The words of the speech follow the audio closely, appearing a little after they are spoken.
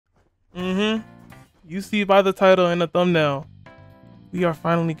You see by the title and the thumbnail, we are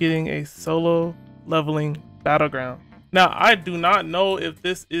finally getting a solo leveling battleground. Now, I do not know if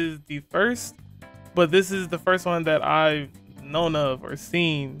this is the first, but this is the first one that I've known of or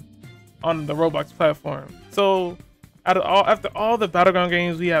seen on the Roblox platform. So, after all the battleground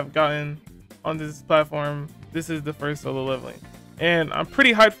games we have gotten on this platform, this is the first solo leveling, and I'm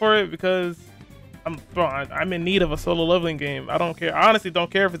pretty hyped for it because I'm in need of a solo leveling game. I don't care. I honestly don't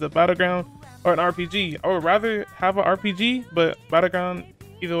care if it's a battleground or an RPG. I would rather have an RPG, but battleground,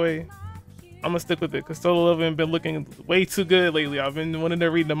 either way, I'm gonna stick with it because solo leveling been looking way too good lately. I've been wanting to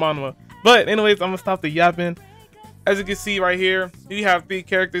read the manhwa. But anyways, I'm gonna stop the yapping. As you can see right here, you have 3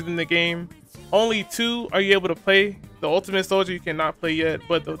 characters in the game. Only 2 are you able to play. The Ultimate Soldier you cannot play yet,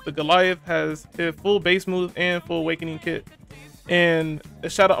 but the Goliath has his full base moves and full awakening kit. And the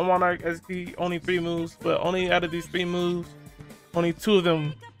Shadow Monarch has only 3 moves, but only out of these 3 moves, only 2 of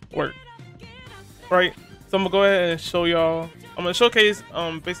them work. Right? So I'm gonna go ahead and show y'all. I'm gonna showcase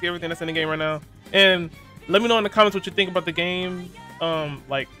basically everything that's in the game right now. And let me know in the comments what you think about the game.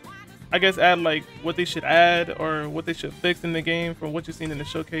 Like, I guess add like what they should add or what they should fix in the game from what you've seen in the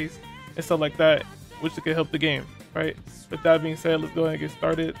showcase and stuff like that, which could help the game, right? With that being said, let's go ahead and get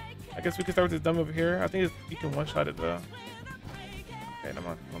started. I guess we can start with this dummy over here. I think you can one-shot it though. Okay, never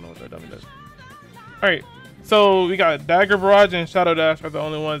mind. I don't know what that dummy does. Alright, so we got Dagger Barrage and Shadow Dash are the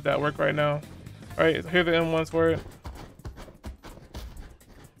only ones that work right now. Alright, so here are the M1s for it.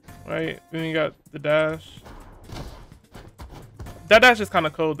 Right, then you got the dash. That dash is kind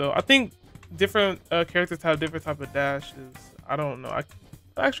of cool though. I think different characters have different type of dashes. I don't know. I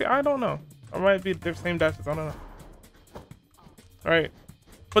don't know. Or might be the same dashes. I don't know. All right,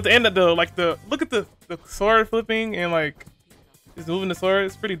 but the end of the look at the sword flipping and like just moving the sword.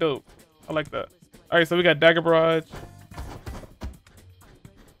 It's pretty dope. I like that. All right, so we got Dagger Barrage.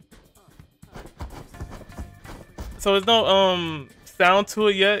 So there's no sound to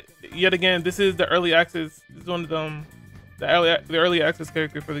it yet. Yet again, this is the early access. This is one of them. The early access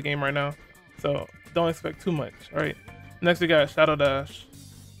character for the game right now, so don't expect too much. All right, next we got Shadow Dash.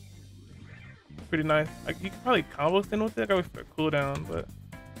 Pretty nice. Like, you can probably combo extend with it. I got a cooldown, but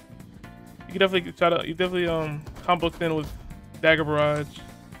you can definitely get shadow. You definitely combo extend with Dagger Barrage.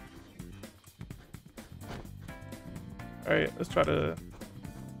 All right, let's try to.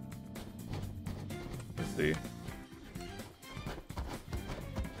 Let's see.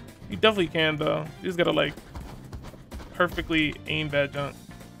 You definitely can though. You just gotta like perfectly aim that junk.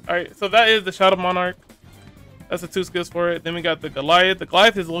 All right, so that is the Shadow Monarch. That's the 2 skills for it. Then we got the Goliath. The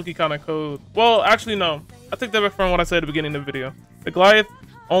Goliath is low-key kind of cold. Well, actually no. I take that back from what I said at the beginning of the video. The Goliath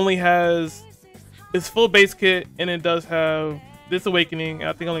only has its full base kit, and it does have this awakening.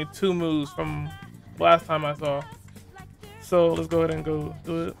 I think only 2 moves from last time I saw. So let's go ahead and go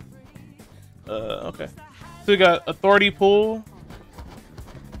do it. Okay. So we got Authority Pull.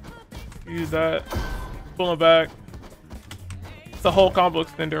 Use that. Pull him back. It's a whole combo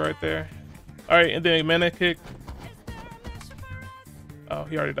extender right there. All right, and then Mana Kick. Oh,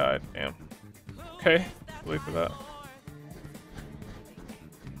 he already died. Damn. Okay, wait for that.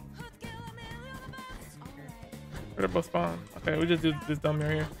 Where'd they both spawn? Okay, we just do this dummy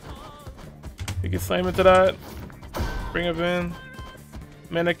right here. You can slam into that. Bring him in.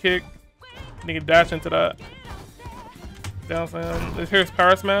 Mana Kick. You can dash into that. Down slam. Here's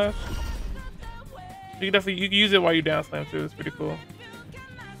Power Smash. You can use it while you down slam too. It's pretty cool.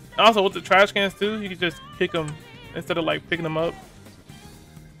 Also with the trash cans too, you can just kick them instead of like picking them up.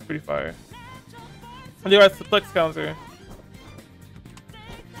 Pretty fire. And there are the flex counter.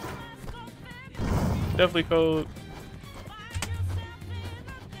 Definitely cold.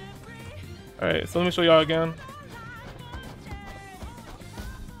 Alright, so let me show y'all again.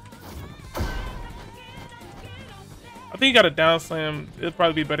 I think you gotta down slam. It'd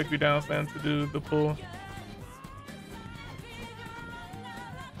probably be better if you down slam to do the pull.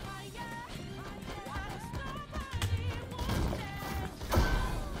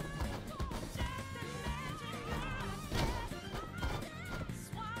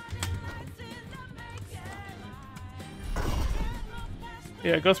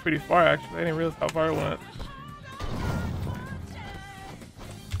 Yeah, it goes pretty far actually. I didn't realize how far it went.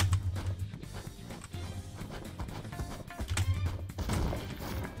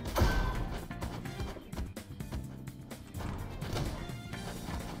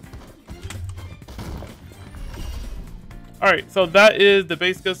 Alright, so that is the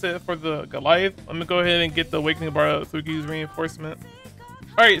base skill set for the Goliath. I'm gonna go ahead and get the awakening bar up so we can use reinforcement.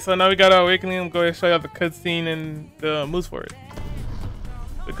 Alright, so now we got our awakening. I'm going to show you the cutscene and the moves for it.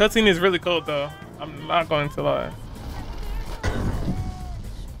 The cutscene is really cool though. I'm not going to lie.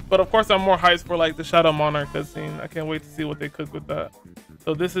 But of course, I'm more hyped for like the Shadow Monarch cutscene. I can't wait to see what they cook with that.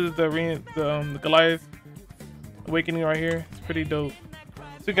 So this is the Goliath Awakening right here. It's pretty dope.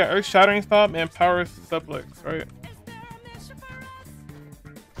 So we got Earth Shattering Stomp and Power Suplex, right?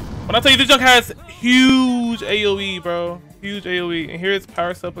 When I tell you this junk has huge AoE, bro. Huge AoE. And here's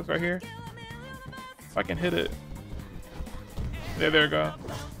Power Suplex right here. If I can hit it. There we go.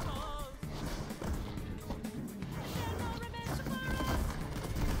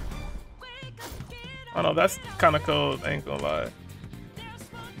 I know that's kind of cold. I ain't gonna lie.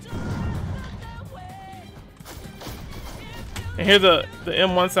 And here the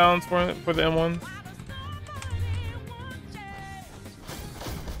M1 sounds for the M1s.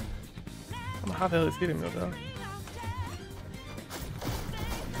 I don't know how the hell it's hitting me though.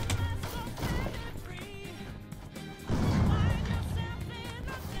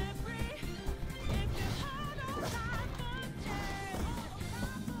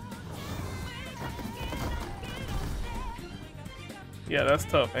 Yeah, that's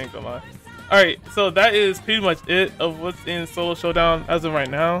tough, ain't gonna lie. Alright, so that is pretty much it of what's in Solo Showdown as of right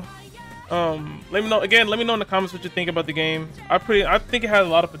now. Let me know in the comments what you think about the game. I think it has a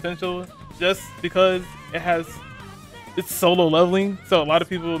lot of potential just because it's solo leveling. So a lot of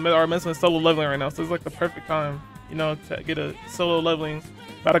people are messing with solo leveling right now. So it's like the perfect time, you know, to get a solo leveling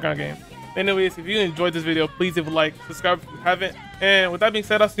Battleground game. Anyways, if you enjoyed this video, please leave a like, subscribe if you haven't. And with that being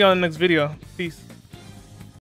said, I'll see you on the next video. Peace.